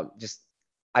just,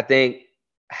 I think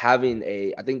I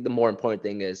think the more important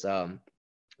thing is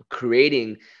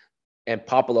creating and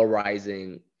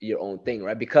popularizing your own thing,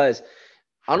 right? Because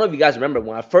I don't know if you guys remember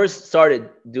when I first started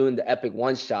doing the epic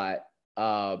one shot,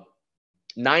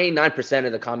 99%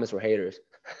 of the comments were haters.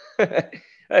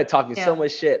 Talking so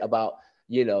much shit about,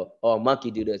 oh,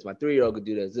 monkey do this, my 3-year-old could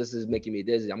do this. This is making me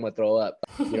dizzy. I'm gonna throw up.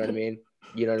 You know what I mean?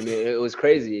 You know what I mean? It was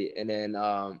crazy. And then,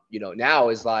 now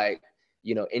it's like,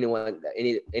 any of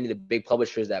the big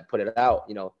publishers that put it out,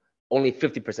 only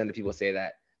 50% of people say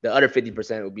that. The other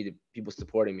 50% would be the people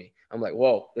supporting me. I'm like,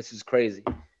 whoa, this is crazy,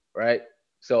 right?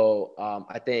 So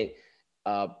I think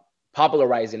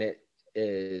popularizing it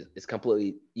is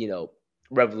completely,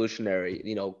 revolutionary,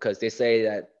 because they say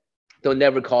that they'll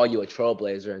never call you a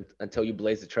trailblazer until you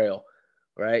blaze the trail,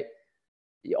 right?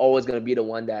 You're always gonna be the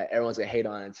one that everyone's gonna hate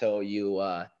on until you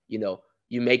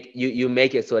you make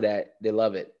it so that they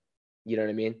love it. You know what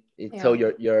I mean? Until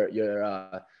your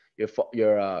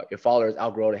followers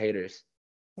outgrow the haters.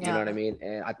 You know what I mean?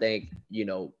 And I think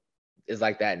it's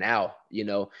like that now.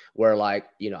 Where like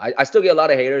I still get a lot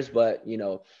of haters, but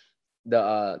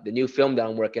the new film that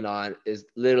I'm working on is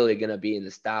literally gonna be in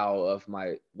the style of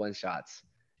my one shots.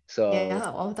 So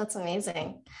yeah, well, that's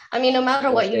amazing. I mean, no matter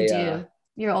what you do,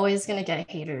 you're always going to get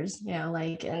haters, you know,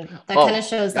 like, and that Oh, kind of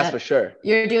shows that's that for sure.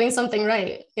 you're doing something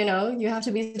right. You know, you have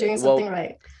to be doing something Well,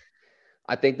 right.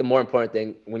 I think the more important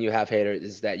thing when you have haters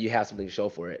is that you have something to show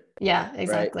for it, Yeah, right?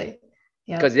 exactly.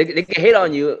 Yeah. Because they can hate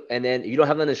on you, and then you don't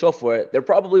have nothing to show for it. They're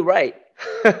probably right.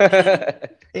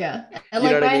 Yeah. And You know like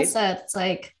what I Brian mean? said, it's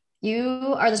like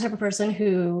you are the type of person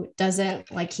who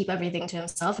doesn't like keep everything to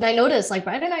himself. And I noticed, like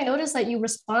Brian and I noticed that you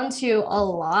respond to a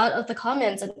lot of the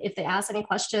comments. And if they ask any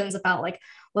questions about like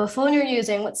what phone you're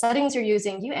using, what settings you're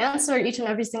using, you answer each and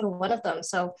every single one of them.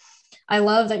 So I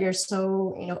love that you're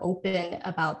so, you know, open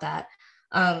about that.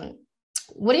 Um,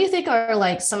 what do you think are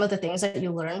like some of the things that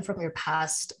you learned from your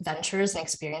past ventures and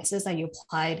experiences that you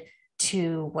applied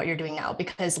to what you're doing now?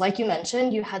 Because like you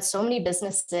mentioned, you had so many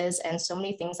businesses and so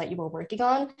many things that you were working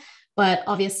on, but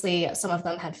obviously some of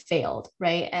them had failed,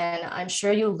 right? And I'm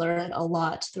sure you learned a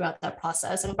lot throughout that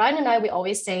process. And Brian and I, we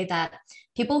always say that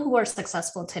people who are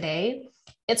successful today,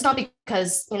 it's not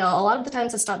because, you know, a lot of the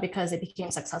times it's not because they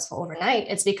became successful overnight.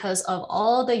 It's because of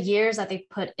all the years that they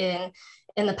put in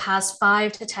the past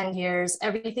 5 to 10 years,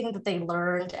 everything that they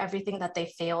learned, everything that they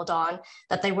failed on,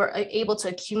 that they were able to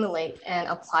accumulate and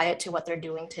apply it to what they're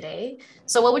doing today.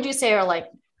 So what would you say are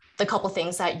like the couple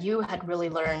things that you had really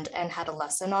learned and had a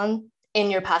lesson on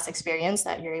in your past experience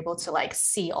that you're able to like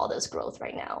see all this growth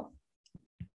right now?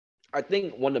 I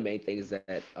think one of the main things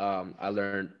that I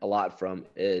learned a lot from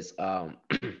is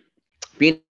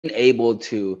being able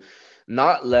to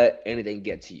not let anything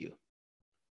get to you.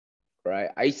 Right.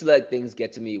 I used to let things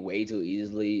get to me way too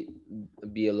easily,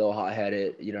 be a little hot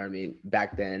headed, you know what I mean,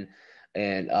 back then.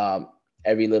 And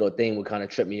every little thing would kind of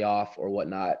trip me off or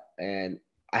whatnot. And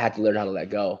I had to learn how to let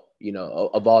go, you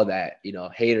know, of all that, you know,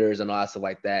 haters and all that stuff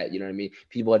like that. You know what I mean?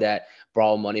 People that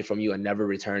borrow money from you and never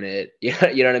return it. You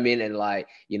know what I mean? And like,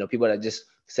 you know, people that just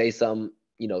say something,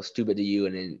 you know, stupid to you.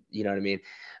 And then, you know what I mean?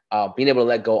 Being able to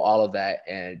let go all of that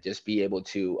and just be able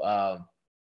to,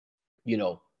 you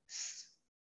know,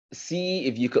 see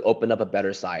if you could open up a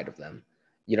better side of them.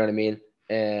 You know what I mean?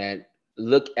 And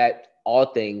look at all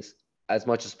things as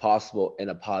much as possible in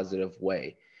a positive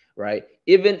way, right?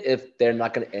 Even if they're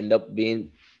not going to end up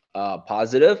being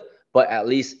positive, but at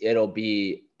least it'll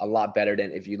be a lot better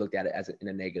than if you looked at it as in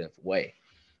a negative way.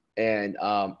 And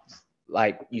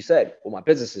like you said, with my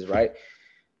businesses, right?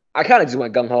 I kind of just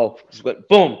went gung ho, just went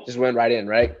boom, just went right in,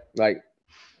 right? Like,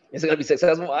 is it gonna be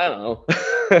successful? I don't know.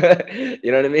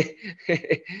 You know what I mean?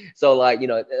 So like, you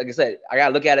know, like I said, I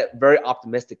gotta look at it very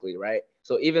optimistically, right?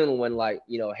 So even when like,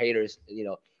 you know, haters,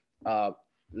 you know,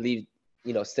 leave,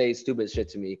 you know, say stupid shit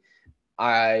to me,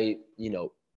 you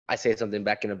know, I say something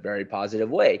back in a very positive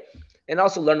way, and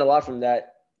also learned a lot from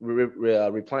that.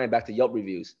 Replying back to Yelp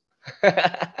reviews.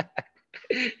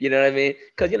 You know what I mean?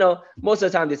 Because, you know, most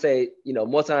of the time they say, you know,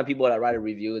 most of the time people that write a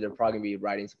review, they're probably gonna be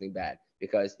writing something bad.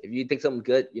 Because if you think something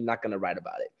good, you're not gonna write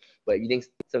about it. But if you think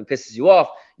something pisses you off,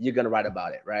 you're gonna write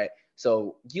about it, right?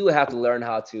 So you have to learn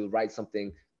how to write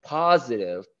something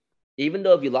positive, even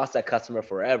though if you lost that customer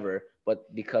forever,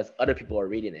 but because other people are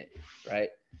reading it, right?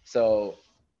 So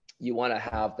you want to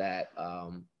have that.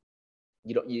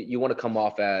 You want to come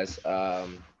off as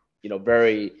you know,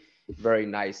 very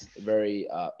nice, very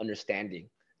understanding.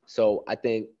 So I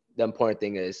think the important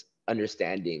thing is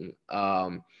understanding.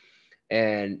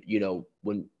 And you know,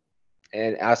 when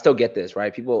and I still get this,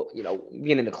 right? People, you know,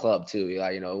 being in the club too,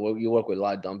 like, you know, you work with a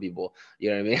lot of dumb people, you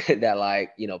know what I mean? That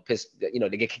like, you know, you know,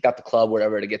 they get kicked out the club,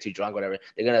 whatever, they get too drunk, whatever.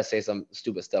 They're gonna say some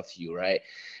stupid stuff to you, right?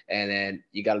 And then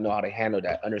you got to know how to handle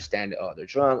that, understand, oh, they're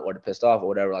drunk or they're pissed off or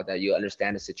whatever like that. You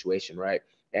understand the situation, right?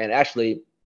 And actually,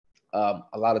 a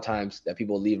lot of times that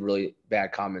people leave really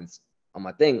bad comments on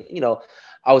my thing, you know,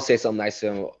 I would say something nice to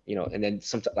them, you know, and then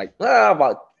sometimes like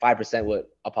about 5% would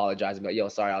apologize and be like, yo,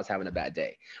 sorry, I was having a bad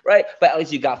day, right? But at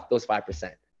least you got those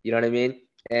 5%, you know what I mean?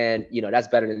 And, you know, that's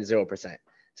better than 0%.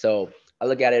 So I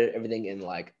look at it, everything in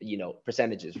like, you know,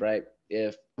 percentages, right?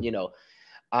 If, you know,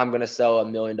 I'm going to sell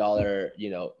 $1 million, you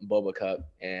know, boba cup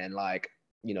and like,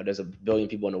 you know, there's a billion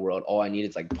people in the world. All I need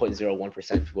is like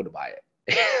 0.01% people to buy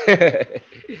it.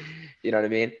 You know what I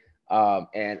mean?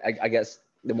 And I guess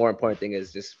the more important thing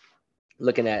is just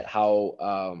looking at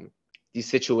how these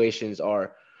situations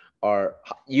are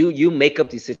you make up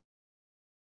these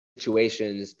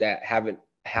situations that haven't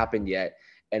happened yet,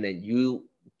 and then you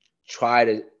try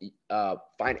to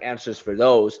find answers for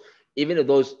those. Even if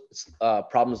those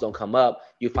problems don't come up,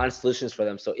 you find solutions for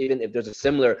them. So even if there's a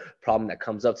similar problem that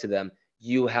comes up to them,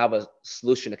 you have a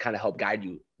solution to kind of help guide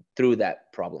you through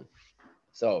that problem.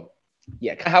 So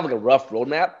yeah, kind of have like a rough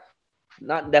roadmap,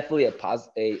 not definitely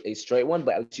a straight one,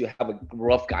 but at least you have a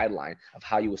rough guideline of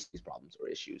how you will see these problems or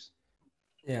issues.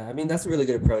 Yeah, I mean, that's a really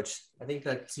good approach. I think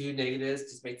that two negatives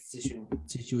just make the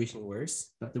situation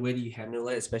worse. But the way that you handle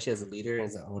it, especially as a leader and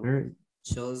as an owner,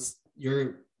 shows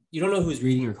you don't know who's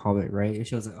reading your comment, right? It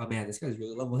shows like, oh man, this guy's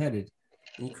really level headed.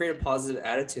 And you create a positive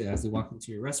attitude as you walk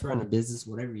into your restaurant or business,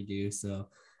 whatever you do. So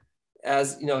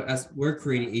as you know, as we're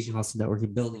creating Asian Hustle Network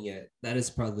and building it, that is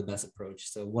probably the best approach.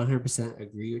 So 100%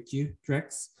 agree with you,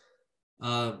 Drex.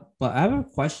 But I have a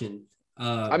question.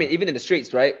 I mean, even in the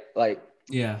streets, right? Like,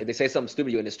 Yeah. if they say something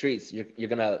stupid you in the streets, you're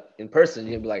gonna in person,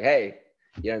 you're gonna be like, hey,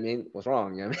 you know what I mean? What's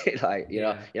wrong? You know what I mean? Like, you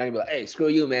know, you're not gonna be like, hey, screw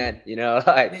you, man. You know,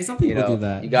 like, Hey, some people do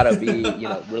that. you gotta be,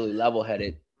 really level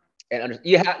headed. And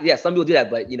some people do that,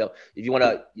 but if you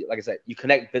wanna, like I said, you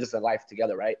connect business and life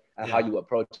together, right? And how you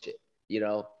approach it,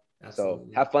 Absolutely.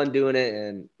 So have fun doing it,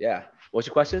 and yeah. What's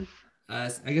your question?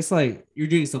 I guess like you're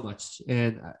doing so much,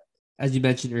 and as you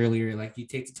mentioned earlier, like you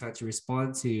take the time to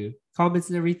respond to comments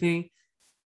and everything,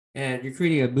 and you're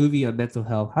creating a movie on mental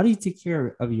health. How do you take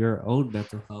care of your own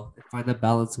mental health and find that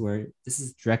balance where this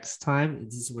is Drex time and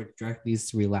this is where Drex needs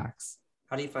to relax?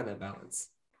 How do you find that balance?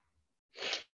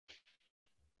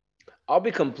 I'll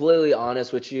be completely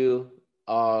honest with you.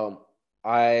 I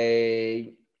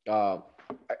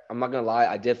I'm not gonna lie.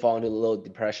 I did fall into a little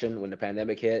depression when the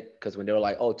pandemic hit, because when they were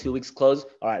like, "Oh, 2 weeks closed.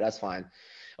 All right, that's fine.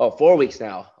 Oh, 4 weeks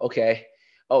now. Okay.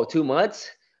 Oh, 2 months.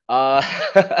 Uh,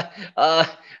 uh,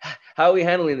 how are we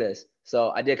handling this?"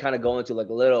 So I did kind of go into like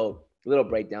a little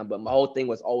breakdown, but my whole thing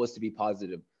was always to be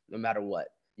positive, no matter what.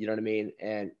 You know what I mean?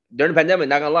 And during the pandemic,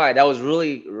 not gonna lie, that was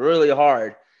really really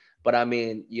hard. But I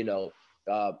mean,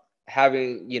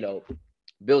 having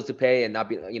bills to pay and not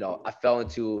be, I fell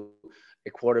into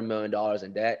 $250,000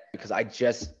 in debt because I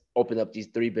just opened up these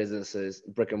 3 businesses,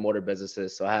 brick and mortar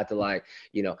businesses. So I had to, like,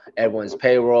 everyone's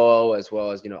payroll, as well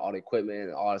as, all the equipment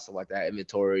and all that stuff like that,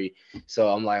 inventory.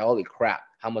 So I'm like, holy crap,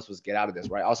 how much was get out of this,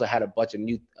 right? I also had a bunch of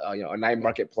new, a night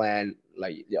market plan,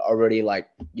 like already, like,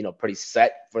 pretty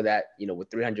set for that,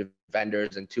 with 300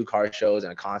 vendors and 2 car shows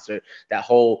and a concert, that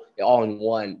whole all in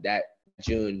one that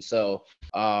June. So,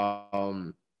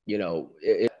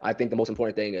 I think the most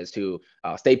important thing is to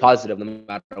stay positive no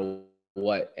matter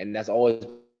what. And that's always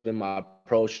been my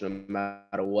approach no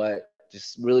matter what.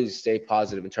 Just really stay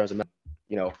positive in terms of,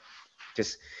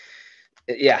 just,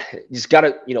 yeah, just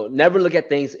gotta, never look at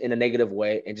things in a negative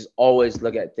way, and just always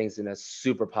look at things in a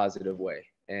super positive way.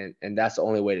 And that's the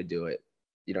only way to do it.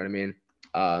 You know what I mean?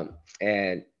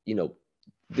 And,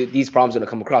 these problems are gonna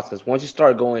come across, because once you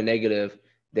start going negative,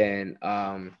 then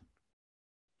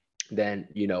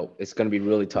it's going to be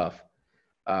really tough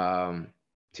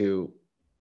to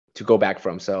go back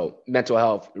from. So mental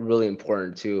health really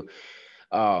important too.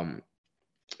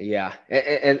 Yeah,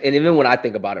 and even when I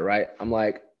think about it, right, I'm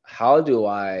like, how do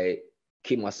I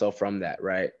keep myself from that,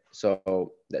 right?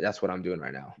 So that's what I'm doing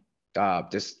right now.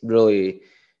 Just really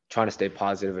trying to stay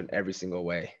positive in every single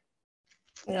way.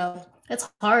 It's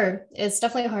hard. It's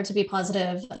definitely hard to be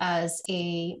positive as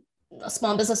a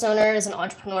small business owner, as an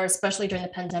entrepreneur, especially during the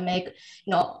pandemic.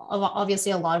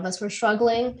 Obviously a lot of us were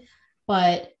struggling,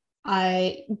 but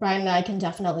Brian and I can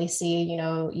definitely see,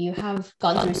 you have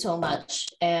gone through so much,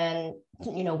 and,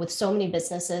 with so many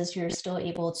businesses, you're still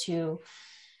able to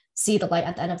see the light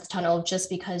at the end of the tunnel just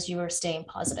because you are staying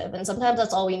positive. And sometimes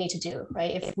that's all we need to do,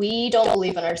 right? If we don't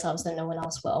believe in ourselves, then no one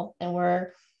else will. And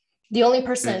we're the only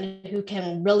person who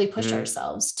can really push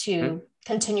ourselves to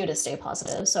continue to stay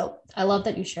positive. So I love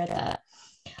that you shared that.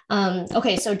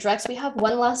 Okay, so Drex, we have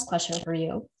one last question for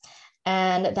you.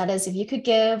 And that is, if you could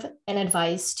give an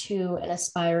advice to an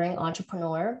aspiring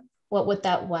entrepreneur, what would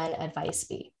that one advice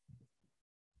be?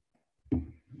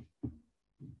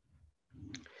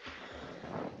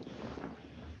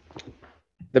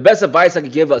 The best advice I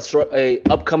could give a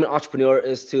upcoming entrepreneur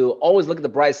is to always look at the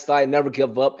bright side, never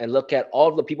give up, and look at all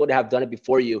of the people that have done it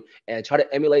before you, and try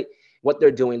to emulate what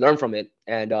they're doing, learn from it,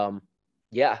 and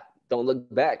yeah, don't look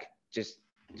back. Just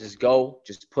go,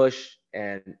 just push,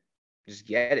 and just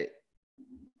get it.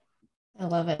 I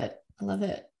love it. I love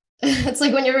it. It's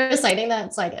like when you're reciting that,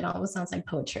 it's like it almost sounds like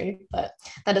poetry, but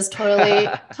that is totally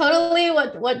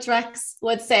what Drex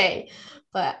would say.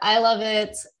 But I love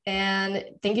it, and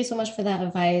thank you so much for that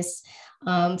advice.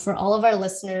 For all of our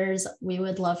listeners, we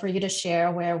would love for you to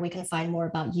share where we can find more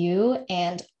about you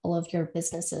and all of your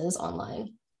businesses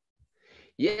online.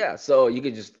 Yeah, so you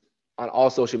can just, on all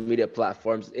social media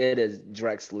platforms, it is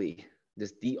Drex Lee.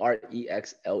 This DREXLEE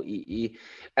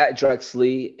at Drex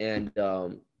Lee, and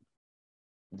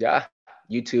yeah,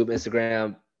 YouTube,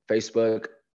 Instagram, Facebook,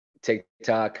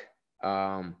 TikTok.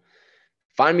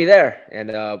 Find me there, and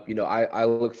I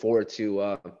look forward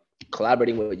to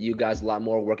collaborating with you guys a lot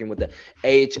more, working with the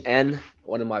AHN,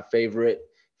 one of my favorite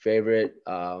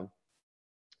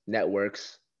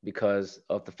networks because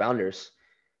of the founders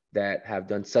that have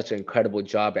done such an incredible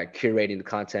job at curating the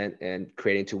content and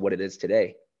creating to what it is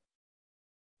today.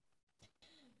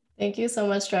 Thank you so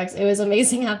much, Drex. It was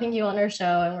amazing having you on our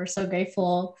show, and we're so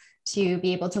grateful to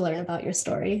be able to learn about your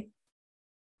story.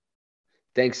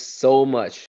 Thanks so much.